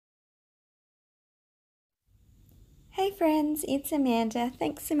Hey friends, it's Amanda.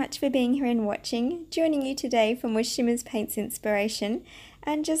 Thanks so much for being here and watching. Joining you today for more Shimmerz Paints inspiration.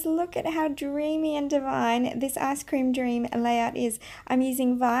 And just look at how dreamy and divine this ice cream dream layout is. I'm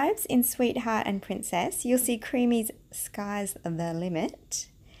using Vibes in Sweetheart and Princess. You'll see Creamy's Sky's the Limit.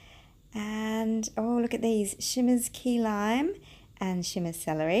 And oh, look at these, Shimmerz Key Lime and Shimmerz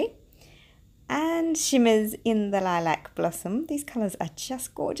Celery. And Shimmerz in the Lilac Blossom. These colours are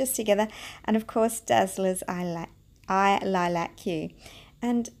just gorgeous together. And of course, Dazzler's I Lilac You.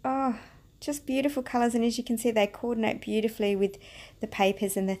 And oh, just beautiful colours, and as you can see they coordinate beautifully with the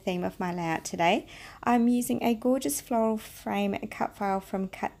papers and the theme of my layout today. I'm using a gorgeous floral frame cut file from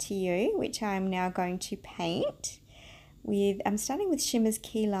Cut to You, which I'm now going to paint with. I'm starting with Shimmerz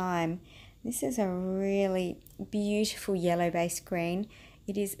Key Lime. This is a really beautiful yellow based green.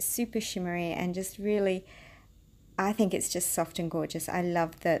 It is super shimmery and just really, I think it's just soft and gorgeous. I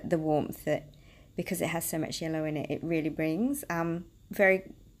love the warmth that, because it has so much yellow in it, it really brings. Very,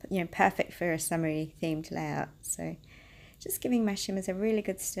 perfect for a summery themed layout. So just giving my shimmers a really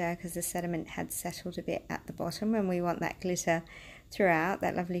good stir because the sediment had settled a bit at the bottom and we want that glitter throughout,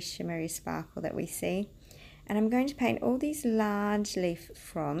 that lovely shimmery sparkle that we see. And I'm going to paint all these large leaf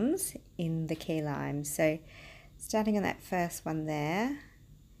fronds in the key lime. So starting on that first one there,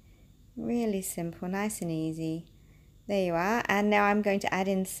 really simple, nice and easy. There you are. And now I'm going to add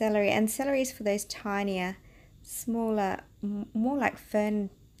in celery, and celery is for those tinier, smaller, more like fern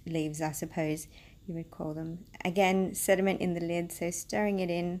leaves, I suppose you would call them. Again, sediment in the lid, so stirring it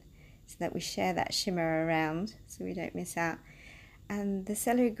in so that we share that shimmer around so we don't miss out. And the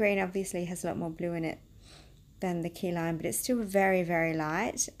celery green obviously has a lot more blue in it than the key lime, but it's still very, very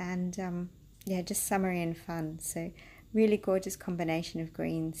light and yeah, just summery and fun. So really gorgeous combination of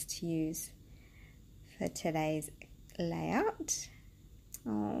greens to use for today's layout.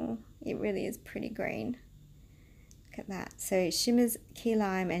 Oh, it really is pretty green. Look at that. So Shimmerz Key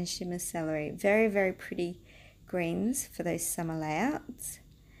Lime and Shimmerz Celery. Very, very pretty greens for those summer layouts.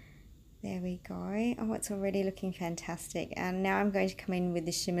 There we go. Oh, it's already looking fantastic. And now I'm going to come in with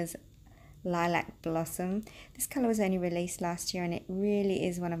the Shimmerz Lilac Blossom. This colour was only released last year and it really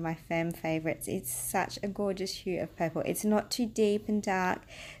is one of my firm favourites. It's such a gorgeous hue of purple. It's not too deep and dark.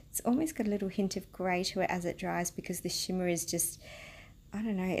 It's almost got a little hint of grey to it as it dries because the shimmer is just, I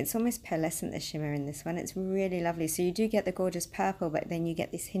don't know, it's almost pearlescent, the shimmer in this one. It's really lovely. So you do get the gorgeous purple, but then you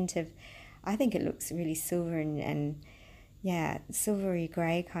get this hint of, I think it looks really silver and yeah, silvery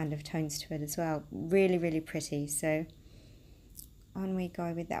grey kind of tones to it as well. Really, really pretty. So on we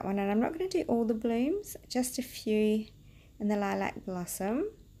go with that one. And I'm not going to do all the blooms, just a few in the Lilac Blossom.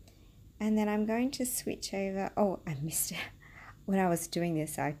 And then I'm going to switch over. Oh, I missed it. When I was doing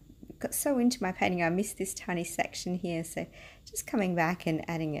this, I got so into my painting, I missed this tiny section here. So just coming back and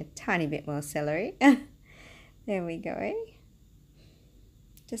adding a tiny bit more celery. There we go.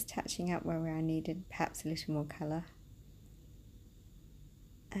 Just touching up where I needed perhaps a little more colour.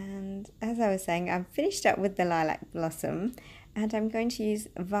 And as I was saying, I've finished up with the Lilac Blossom and I'm going to use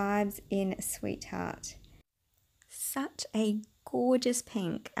Vibes in Sweetheart. Such a gorgeous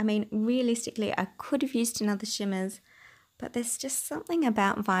pink. I mean, realistically, I could have used another shimmers, but there's just something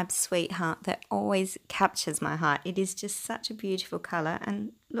about Vibes Sweetheart that always captures my heart. It is just such a beautiful colour.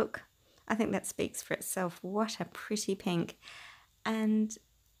 And look, I think that speaks for itself. What a pretty pink. And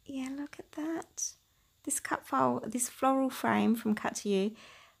yeah, look at that. This cut file, this floral frame from Cut to You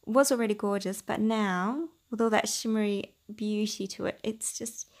was already gorgeous, but now with all that shimmery beauty to it, it's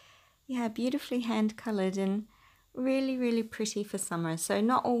just, yeah, beautifully hand coloured and really, really pretty for summer. So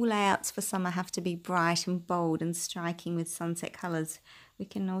not all layouts for summer have to be bright and bold and striking with sunset colours. We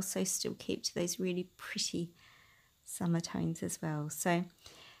can also still keep to those really pretty summer tones as well. So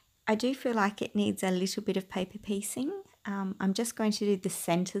I do feel like it needs a little bit of paper piecing. I'm just going to do the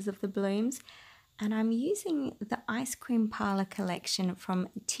centres of the blooms. And I'm using the Ice Cream Parlour collection from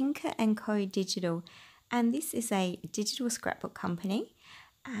Tinker & Co. Digital. And this is a digital scrapbook company.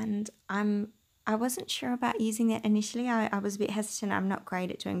 And I wasn't sure about using it initially. I was a bit hesitant. I'm not great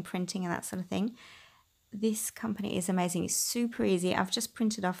at doing printing and that sort of thing. This company is amazing. It's super easy. I've just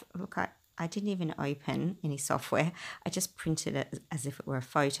printed off, look, I didn't even open any software. I just printed it as if it were a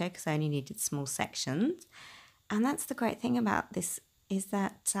photo because I only needed small sections. And that's the great thing about this is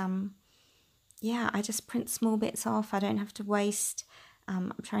that yeah, I just print small bits off. I don't have to waste.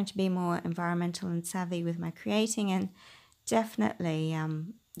 I'm trying to be more environmental and savvy with my creating, and definitely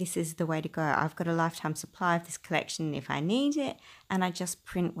this is the way to go. I've got a lifetime supply of this collection if I need it, and I just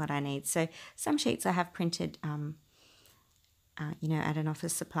print what I need. So some sheets I have printed, at an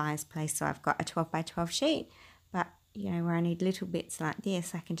office supplies place, so I've got a 12 by 12 sheet, but where I need little bits like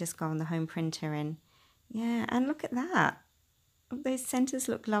this, I can just go on the home printer and Yeah, and look at that. Those centers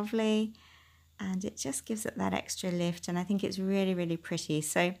look lovely, and it just gives it that extra lift, and I think it's really, really pretty.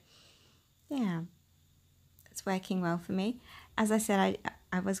 So yeah, it's working well for me. As I said,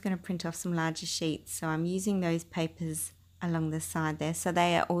 I was going to print off some larger sheets, so I'm using those papers along the side there. So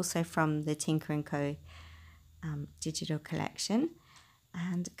they are also from the Tinker & Co. Digital collection.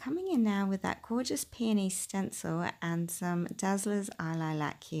 And coming in now with that gorgeous peony stencil and some Dazzler's Eyeliner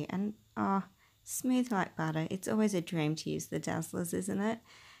Lacquer. And oh, smooth like butter. It's always a dream to use the Dazzlers, isn't it?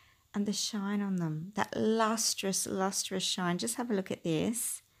 And the shine on them, that lustrous, lustrous shine. Just have a look at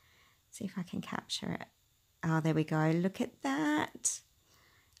this. See if I can capture it. Oh, there we go. Look at that.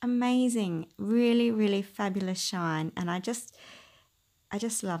 Amazing. Really, really fabulous shine. And I just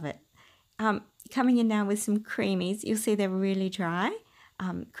love it. Coming in now with some creamies. You'll see they're really dry.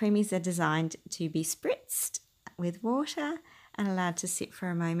 Creamies are designed to be spritzed with water and allowed to sit for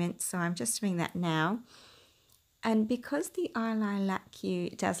a moment. So I'm just doing that now. And because the Eyeliner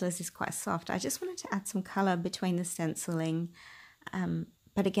Lacquer Dazzlers is quite soft, I just wanted to add some colour between the stenciling.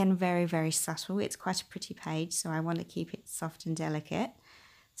 But again, very, very subtle. It's quite a pretty page, so I want to keep it soft and delicate.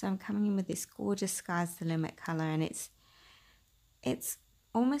 So I'm coming in with this gorgeous Sky's the Limit colour, and it's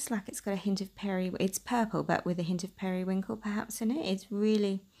almost like it's got a hint of it's purple, but with a hint of periwinkle perhaps in it. It's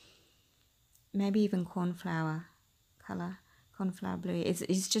really, maybe even cornflower colour, cornflower blue.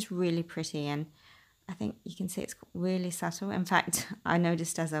 It's just really pretty, and I think you can see it's really subtle. In fact, I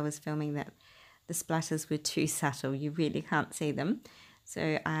noticed as I was filming that the splatters were too subtle. You really can't see them.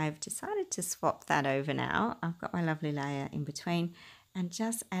 So I've decided to swap that over now. I've got my lovely layer in between and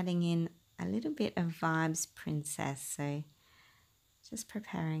just adding in a little bit of Vibes Princess. So just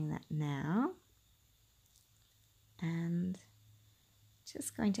preparing that now. And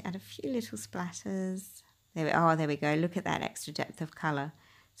just going to add a few little splatters. There we go. Look at that extra depth of colour.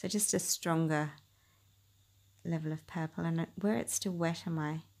 So just a stronger level of purple. And where it's still wet on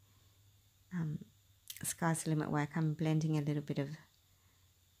my Sky's the Limit work, I'm blending a little bit of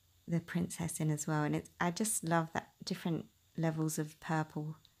the princess in as well. And I just love that different levels of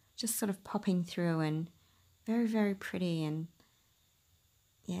purple just sort of popping through, and very, very pretty, and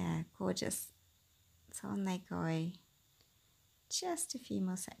yeah, gorgeous. So on they go. Just a few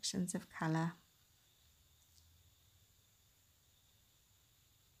more sections of colour.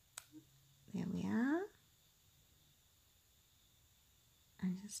 There we are.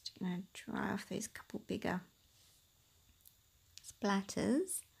 I'm just going to dry off those couple bigger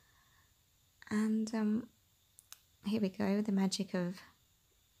splatters. And here we go, the magic of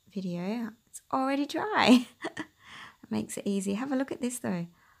video. It's already dry. That makes it easy. Have a look at this though.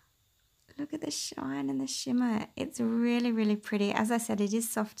 Look at the shine and the shimmer. It's really, really pretty. As I said, it is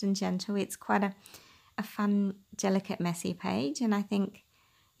soft and gentle. It's quite a fun, delicate, messy page. And I think,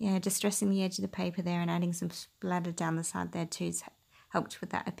 yeah, distressing the edge of the paper there and adding some splatter down the side there too has helped with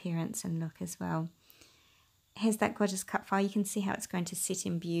that appearance and look as well. Here's that gorgeous cut file. You can see how it's going to sit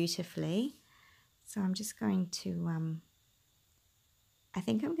in beautifully. So I'm just going to, I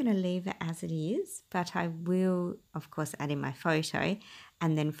think I'm going to leave it as it is, but I will, of course, add in my photo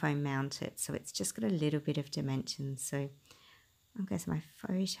and then foam mount it. So it's just got a little bit of dimension. So I'll go to my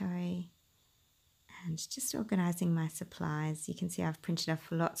photo and just organising my supplies. You can see I've printed off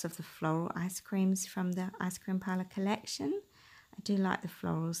lots of the floral ice creams from the Ice Cream Parlour collection. I do like the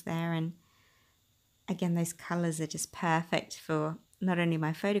florals there, and again, those colours are just perfect for not only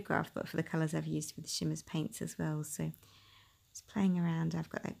my photograph, but for the colours I've used with the Shimmerz Paints as well. So just playing around. I've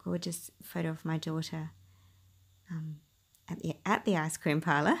got that gorgeous photo of my daughter at the Ice Cream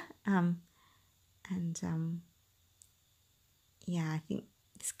Parlour. Yeah, I think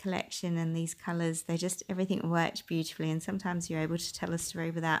this collection and these colours, everything worked beautifully. And sometimes you're able to tell a story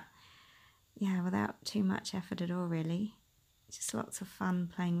without too much effort at all, really. Just lots of fun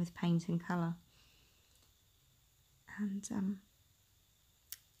playing with paint and colour. And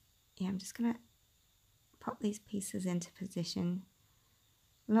yeah, I'm just going to pop these pieces into position.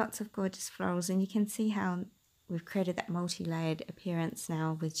 Lots of gorgeous florals, and you can see how we've created that multi-layered appearance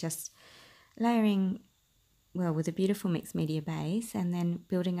now with just layering, well, with a beautiful mixed media base and then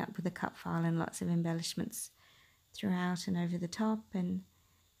building up with a cut file and lots of embellishments throughout and over the top. And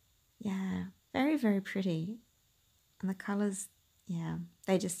yeah, very, very pretty. And the colours, yeah,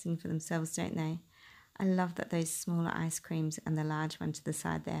 they just sing for themselves, don't they? I love that those smaller ice creams and the large one to the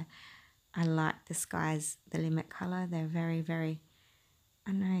side there. I like the Sky's the Limit colour. They're very, very,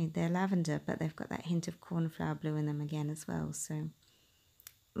 I know, they're lavender, but they've got that hint of cornflower blue in them again as well. So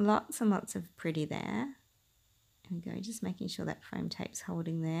lots and lots of pretty there. There we go, just making sure that foam tape's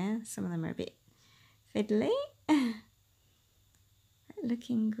holding there. Some of them are a bit fiddly.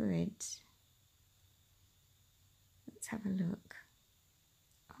 Looking good. have a look.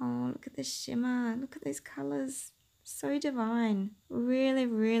 Oh, look at the shimmer. Look at those colours. So divine. Really,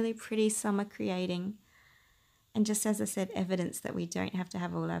 really pretty summer creating. And just as I said, evidence that we don't have to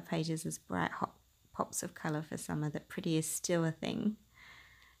have all our pages as bright hot pops of colour for summer, that pretty is still a thing.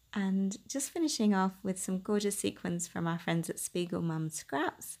 And just finishing off with some gorgeous sequins from our friends at Spiegel Mum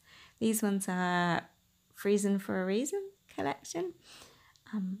Scraps. These ones are Friesen for a Reason collection.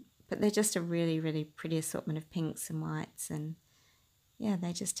 But they're just a really, really pretty assortment of pinks and whites, and yeah,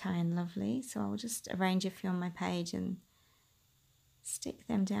 they just tie in lovely. So I'll just arrange a few on my page and stick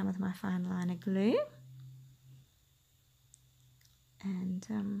them down with my fine liner glue.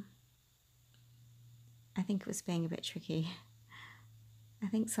 And I think it was being a bit tricky. I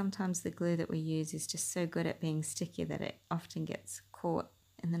think sometimes the glue that we use is just so good at being sticky that it often gets caught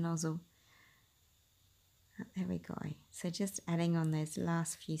in the nozzle. There we go. So just adding on those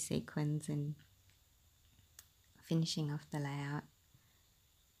last few sequins and finishing off the layout.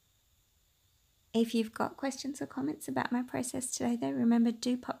 If you've got questions or comments about my process today though, remember,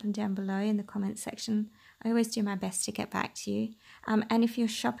 do pop them down below in the comments section. I always do my best to get back to you. And if you're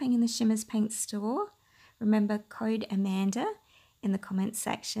shopping in the Shimmerz Paints store, remember code Amanda in the comments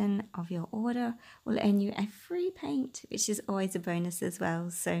section of your order will earn you a free paint, which is always a bonus as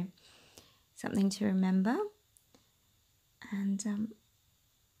well. So something to remember. And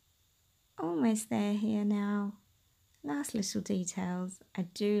almost there here now. Last little details. I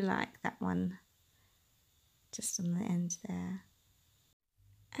do like that one just on the end there.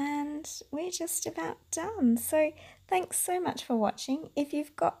 And we're just about done. So thanks so much for watching. If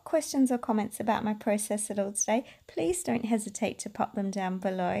you've got questions or comments about my process at all today, please don't hesitate to pop them down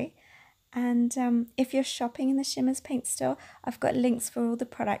below. And if you're shopping in the Shimmerz Paints store, I've got links for all the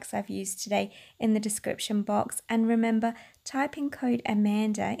products I've used today in the description box. And remember, typing code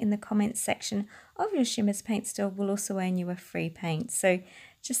Amanda in the comments section of your Shimmerz Paints store will also earn you a free paint. So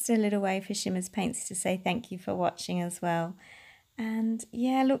just a little way for Shimmerz Paints to say thank you for watching as well. And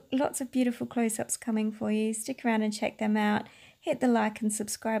yeah, look, lots of beautiful close-ups coming for you. Stick around and check them out. Hit the like and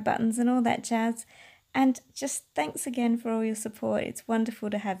subscribe buttons and all that jazz. And just thanks again for all your support. It's wonderful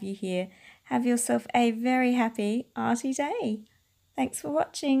to have you here. Have yourself a very happy Arty day. Thanks for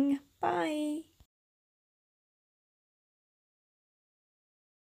watching. Bye.